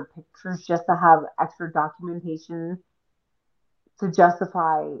extra pictures just to have extra documentation to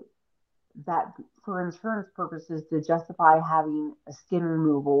justify that, for insurance purposes, to justify having a skin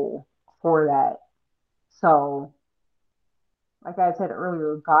removal for that. So, like I said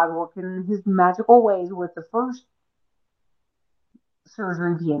earlier, God worked in his magical ways with the first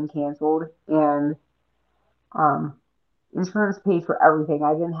surgery being canceled, and um, insurance paid for everything.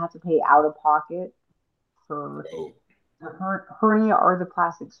 I didn't have to pay out of pocket for the hernia or the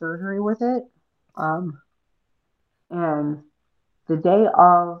plastic surgery with it. And the day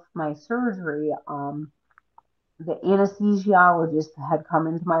of my surgery, the anesthesiologist had come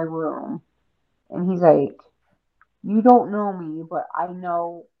into my room, and he's like, "You don't know me, but I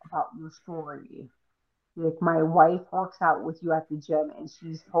know about your story. Like, my wife works out with you at the gym, and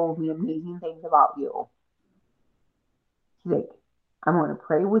she's told me amazing things about you." He's like, "I'm going to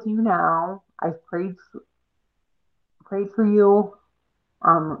pray with you now. I've prayed for you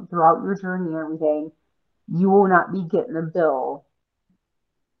throughout your journey and everything. You will not be getting a bill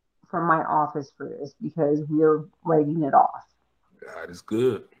from my office for this because we're writing it off." God is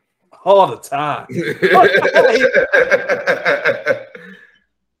good. All the time.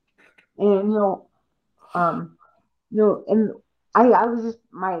 And and I was just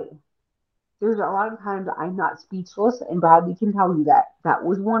there's a lot of times I'm not speechless, and Bradley can tell you that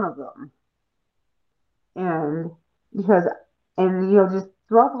was one of them. And because, and just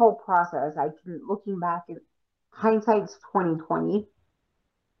throughout the whole process, I can, looking back, at hindsight's 2020.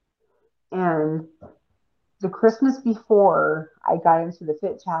 And the Christmas before I got into the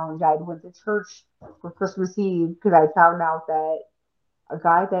fit challenge, I went to church for Christmas Eve because I found out that a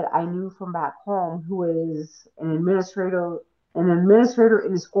guy that I knew from back home, who is an administrator in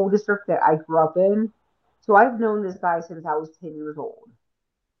the school district that I grew up in. So I've known this guy since I was 10 years old.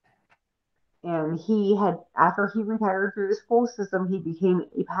 And he had, after he retired through the school system, he became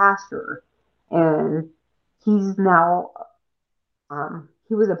a pastor. And he's now,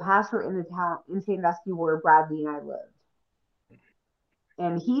 he was a pastor in the town in Sandusky where Bradley and I lived.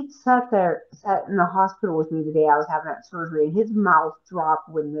 And he sat in the hospital with me the day I was having that surgery, and his mouth dropped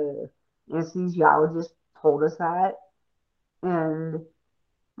when the anesthesiologist told us that. And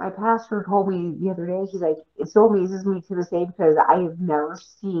my pastor told me the other day, he's like, it still amazes me to this day because I have never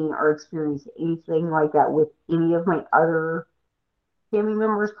seen or experienced anything like that with any of my other family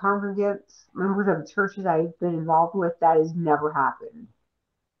members, congregants, members of the churches I've been involved with. That has never happened.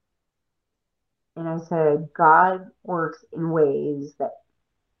 And I said, God works in ways that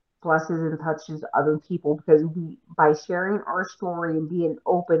blesses and touches other people because by sharing our story and being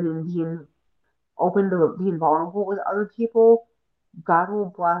open to being vulnerable with other people, God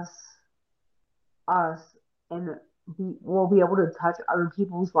will bless us and we'll be able to touch other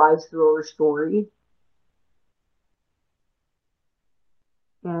people's lives through our story.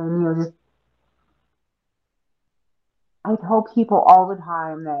 And just I tell people all the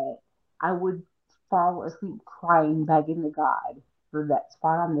time that I would fall asleep crying, begging to God for that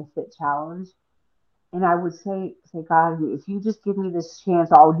spot on the Fit Challenge. And I would say, God, if you just give me this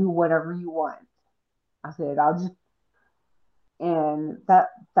chance, I'll do whatever you want. I said, and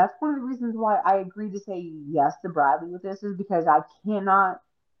that's one of the reasons why I agreed to say yes to Bradley with this is because I cannot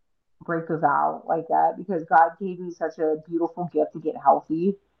break a vow like that because God gave me such a beautiful gift to get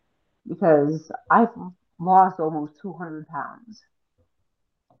healthy because I've lost almost 200 pounds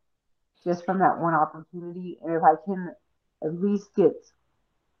just from that one opportunity. And if I can at least get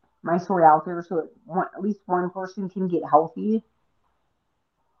my story out there so that at least one person can get healthy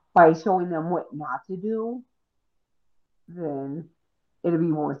by showing them what not to do, then it'll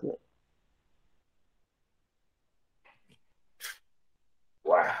be worth it.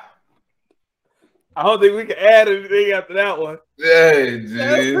 Wow. I don't think we can add anything after that one. Hey,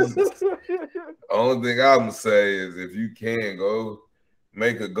 jeez. Only thing I'm gonna say is if you can go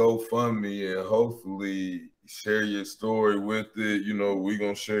make a GoFundMe and hopefully share your story with it. We're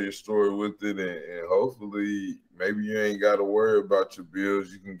gonna share your story with it, and hopefully maybe you ain't gotta worry about your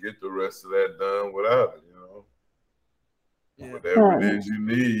bills. You can get the rest of that done without it, Yeah. Whatever it is you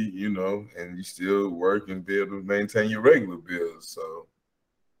need, and you still work and be able to maintain your regular bills. So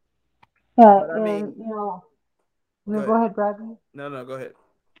yeah, but I mean, go ahead, Bradley. No, go ahead.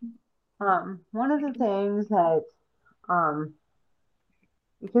 One of the things that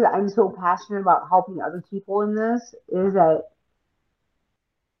because I'm so passionate about helping other people in this is that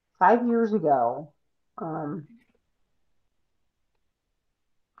 5 years ago,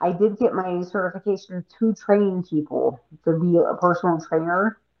 I did get my certification to train people to be a personal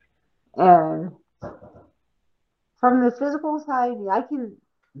trainer. And from the physical side, and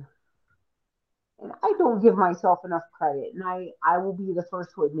I don't give myself enough credit. And I will be the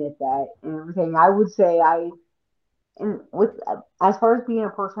first to admit that and everything. I would say and with as far as being a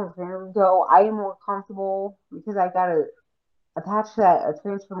personal trainer go, I am more comfortable because I got to attach that a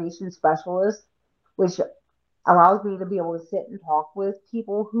transformation specialist, which allows me to be able to sit and talk with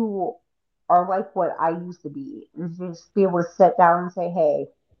people who are like what I used to be, and just be able to sit down and say, hey,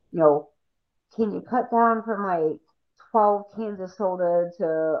 can you cut down from like 12 cans of soda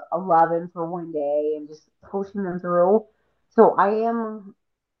to 11 for one day, and just coaching them through. So I am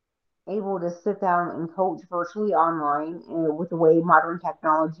able to sit down and coach virtually online with the way modern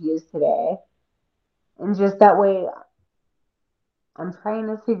technology is today. And just that way, I'm trying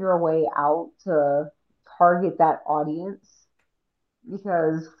to figure a way out to target that audience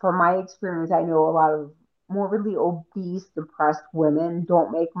because, from my experience, I know a lot of morbidly obese, depressed women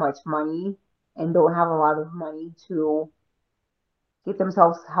don't make much money and don't have a lot of money to get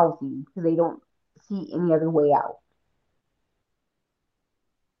themselves healthy because they don't see any other way out.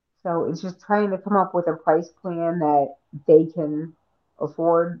 So it's just trying to come up with a price plan that they can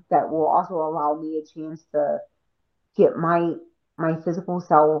afford that will also allow me a chance to get my physical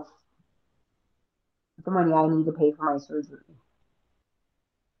self the money I need to pay for my surgery.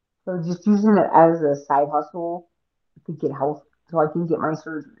 So just using it as a side hustle to get health so I can get my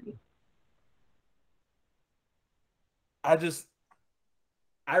surgery. I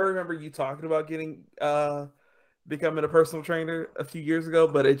remember you talking about becoming a personal trainer a few years ago,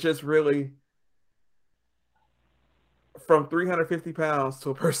 but it just really from 350 pounds to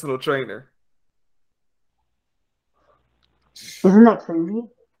a personal trainer. Isn't that crazy?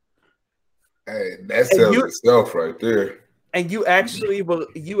 Hey, that sells itself right there. And you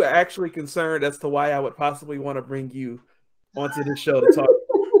actually concerned as to why I would possibly want to bring you onto this show to talk.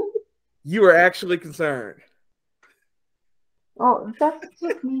 You were actually concerned. Oh, that's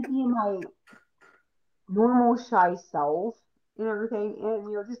just me being my normal shy self and everything,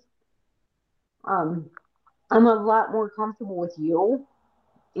 and just um, I'm a lot more comfortable with you,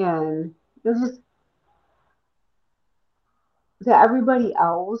 and just to everybody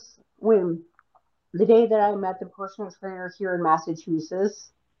else when the day that I met the personal trainer here in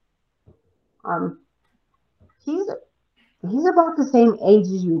Massachusetts, um, he's he's about the same age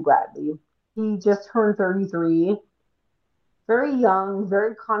as you, Bradley. He just turned 33. Very young,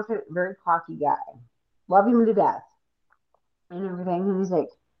 very confident, very cocky guy. Love him to death and everything. And he's like,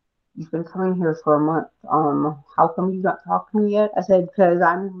 "You've been coming here for a month. How come you not talked to me yet?" I said, "Because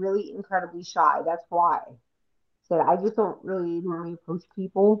I'm really incredibly shy. That's why." I said, "I just don't really normally approach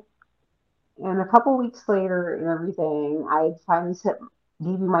people." And a couple weeks later and everything, I finally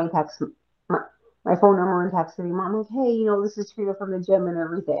gave you my, my phone number and texted him. I'm like, "Hey, this is Trina from the gym and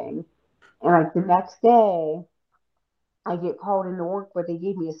everything." And like the next day, I get called into work, but they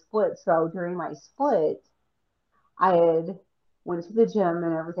gave me a split. So during my split, I had went to the gym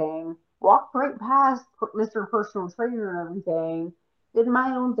and everything, walked right past Mr. Personal Trainer and everything, did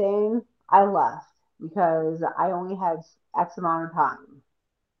my own thing. I left because I only had X amount of time.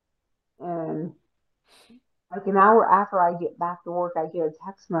 And like an hour after I get back to work, I get a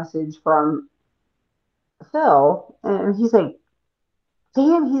text message from Phil, and he's like,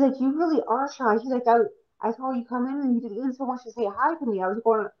 "Damn," he's like, "you really are shy." He's like, I saw you come in and you didn't even so much to say hi to me. I was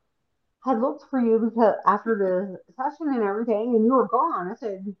going to, had looked for you because after the session and everything, and you were gone." I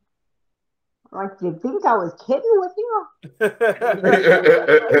said, "Like, do you think I was kidding with you?"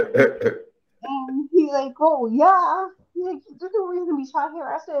 And he's like, "Oh, yeah." He's like, "There's no reason to be shy here."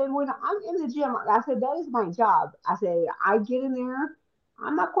 I said, "When I'm in the gym," I said, "that is my job." I said, "I get in there.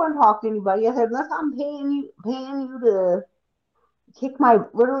 I'm not going to talk to anybody." I said, "Unless I'm paying you to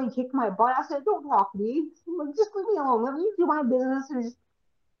literally kick my butt." I said, "Don't talk to me. Like, just leave me alone. Let me do my business."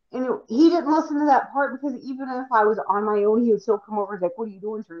 He didn't listen to that part because even if I was on my own, he would still come over and like, "What are you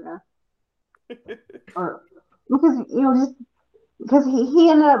doing, Trina?" Or because just because he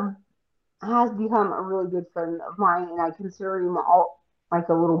ended up has become a really good friend of mine, and I consider him all like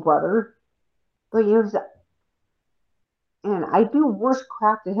a little brother. But and I do worse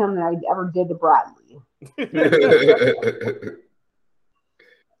crap to him than I ever did to Bradley.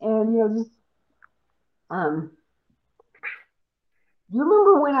 And just um, you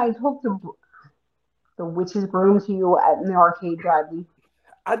remember when I took the witch's broom to you in the arcade, Bradley?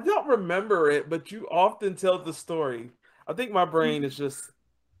 I don't remember it, but you often tell the story. I think my brain is just.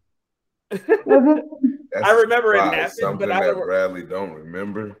 I remember it happened, something but I that don't. Bradley don't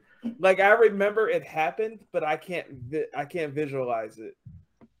remember. Like I remember it happened, but I can't. I can't visualize it.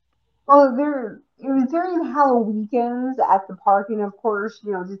 Well, it was during Halloween weekends at the park, and of course,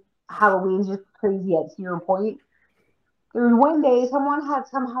 just Halloween's just crazy at Cedar Point. There was one day someone had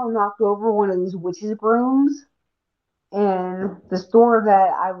somehow knocked over one of these witches' brooms in the store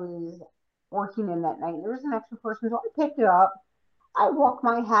that I was working in that night. There was an extra person, so I picked it up. I walked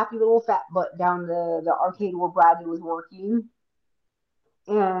my happy little fat butt down to the arcade where Bradley was working,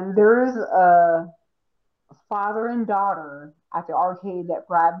 and there is a father and daughter at the arcade that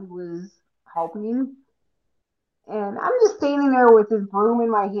Bradley was helping. And I'm just standing there with this broom in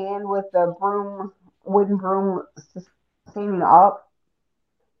my hand with the wooden broom standing up.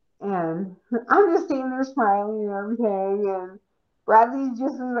 And I'm just standing there smiling and everything. And Bradley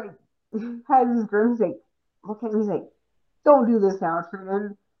just is like, has his grin. He's like, look at me. He's like, "Don't do this now, Trina."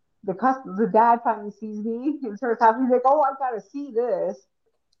 And the dad finally sees me and starts laughing. He's like, "Oh, I got to see this."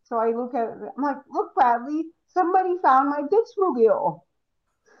 So I look at it. I'm like, "Look, Bradley, somebody found my bitchmobile."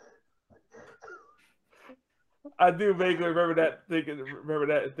 I do vaguely remember that thinking. Remember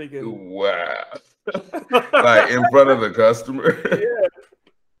that thinking. Wow. Like in front of the customer. Yeah.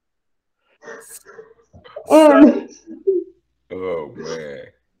 And oh man.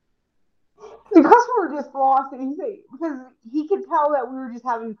 the customer just lost, and because he could tell that we were just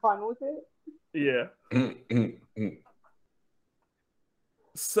having fun with it. Yeah.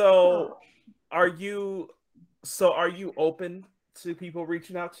 So, are you open to people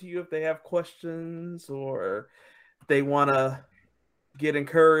reaching out to you if they have questions or they want to get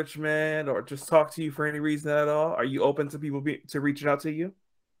encouragement or just talk to you for any reason at all? Are you open to people to reaching out to you?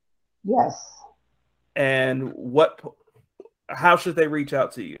 Yes. And how should they reach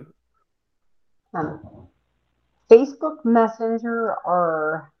out to you? Facebook Messenger,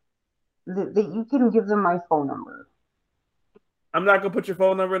 or that you can give them my phone number. I'm not gonna put your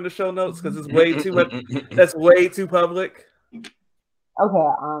phone number in the show notes because it's way too much. That's way too public.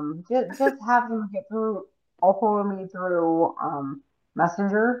 Okay. Just have them get through. I'll follow me through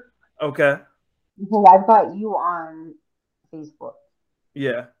Messenger. Okay. Because I've got you on Facebook.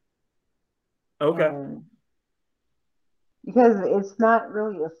 Yeah. Okay. Because it's not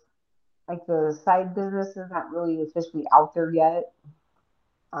really like the side business is not really officially out there yet.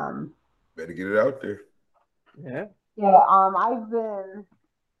 Better get it out there. Yeah. Yeah. I've been.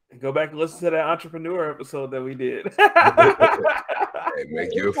 Go back and listen to that entrepreneur episode that we did. Hey,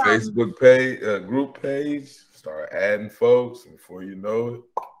 make your Facebook page, group page. Start adding folks before you know it.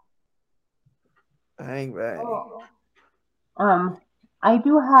 Bang bang. I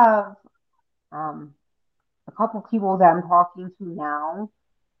do have a couple people that I'm talking to now.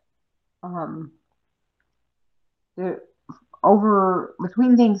 Over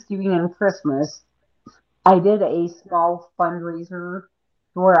between Thanksgiving and Christmas, I did a small fundraiser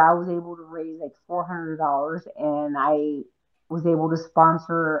where I was able to raise like $400, and I was able to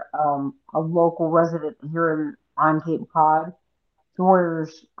sponsor a local resident here on Cape Cod. To where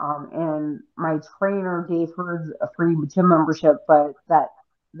and my trainer gave her a free gym membership, but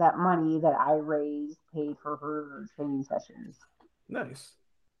that money that I raised paid for her training sessions. Nice.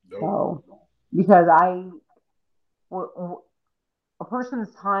 So because a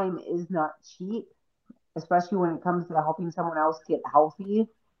person's time is not cheap, especially when it comes to helping someone else get healthy.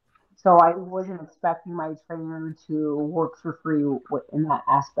 So I wasn't expecting my trainer to work for free in that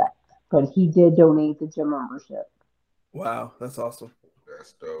aspect, but he did donate the gym membership. Wow, that's awesome.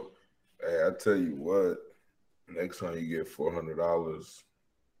 That's dope. Hey, I tell you what, next time you get $400,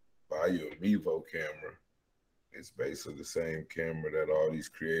 buy you a Mevo camera. It's basically the same camera that all these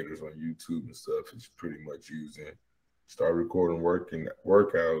creators on YouTube and stuff is pretty much using. Start recording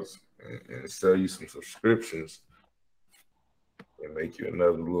workouts and sell you some subscriptions and make you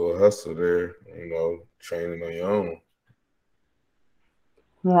another little hustle there, training on your own.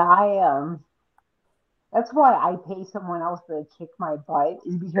 Yeah, that's why I pay someone else to kick my butt,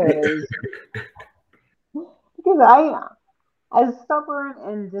 is because I, as stubborn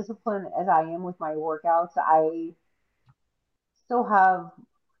and disciplined as I am with my workouts, I still have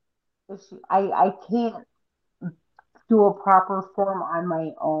issues. I can't do a proper form on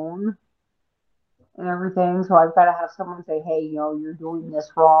my own and everything, so I've got to have someone say, "Hey, you're doing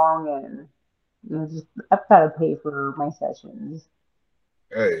this wrong," and just I've got to pay for my sessions.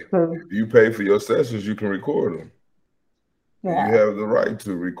 Hey, if you pay for your sessions, you can record them. Yeah. You have the right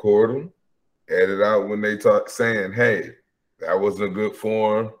to record them, edit out when they talk, saying, "Hey, that wasn't a good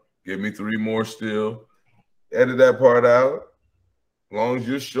form. Give me 3 more still." Edit that part out. As long as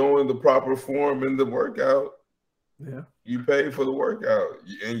you're showing the proper form in the workout, yeah, you pay for the workout,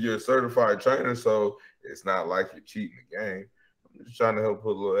 and you're a certified trainer, so it's not like you're cheating the game. I'm just trying to help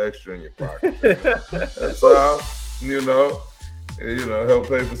put a little extra in your pocket. That's all, help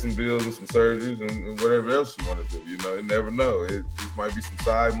pay for some bills and some surgeries and whatever else you want to do. You never know. It might be some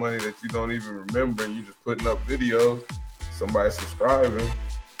side money that you don't even remember, and you're just putting up videos, somebody subscribing.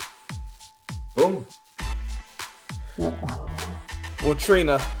 Boom. Well,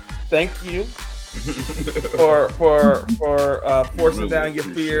 Trina, thank you for forcing down your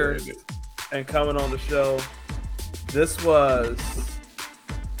fears and coming on the show. This was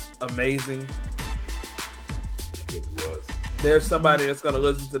amazing. It was. There's somebody that's going to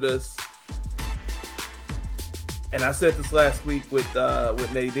listen to this, and I said this last week with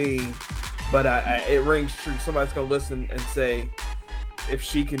Nadine, but it rings true. Somebody's going to listen and say, if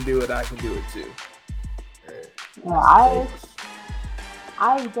she can do it, I can do it too. Yeah,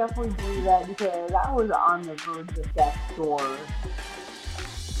 I definitely believe that, because I was on the verge of death's door.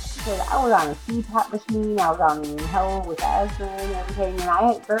 Because I was on a CPAP machine, I was on an inhaler with asthma and everything, and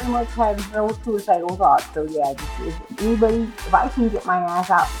I very much had no suicidal thoughts. So yeah, if I can get my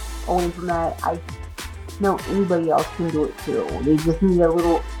ass out away from that, I know anybody else can do it too. They just need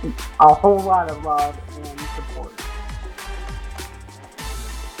a whole lot of love and support.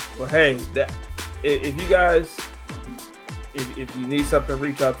 Well, hey, if you guys, if you need something,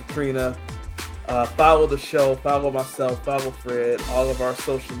 reach out to Trina. Follow the show, follow myself, follow Fred. All of our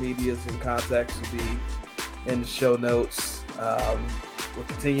social medias and contacts will be in the show notes. We're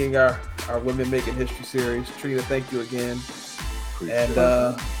continuing our Women Making History series. Trina, thank you again. Appreciate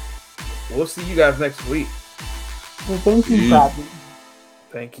and we'll see you guys next week. Well, thank you, Bradley.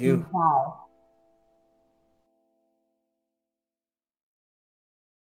 Thank you. Bye.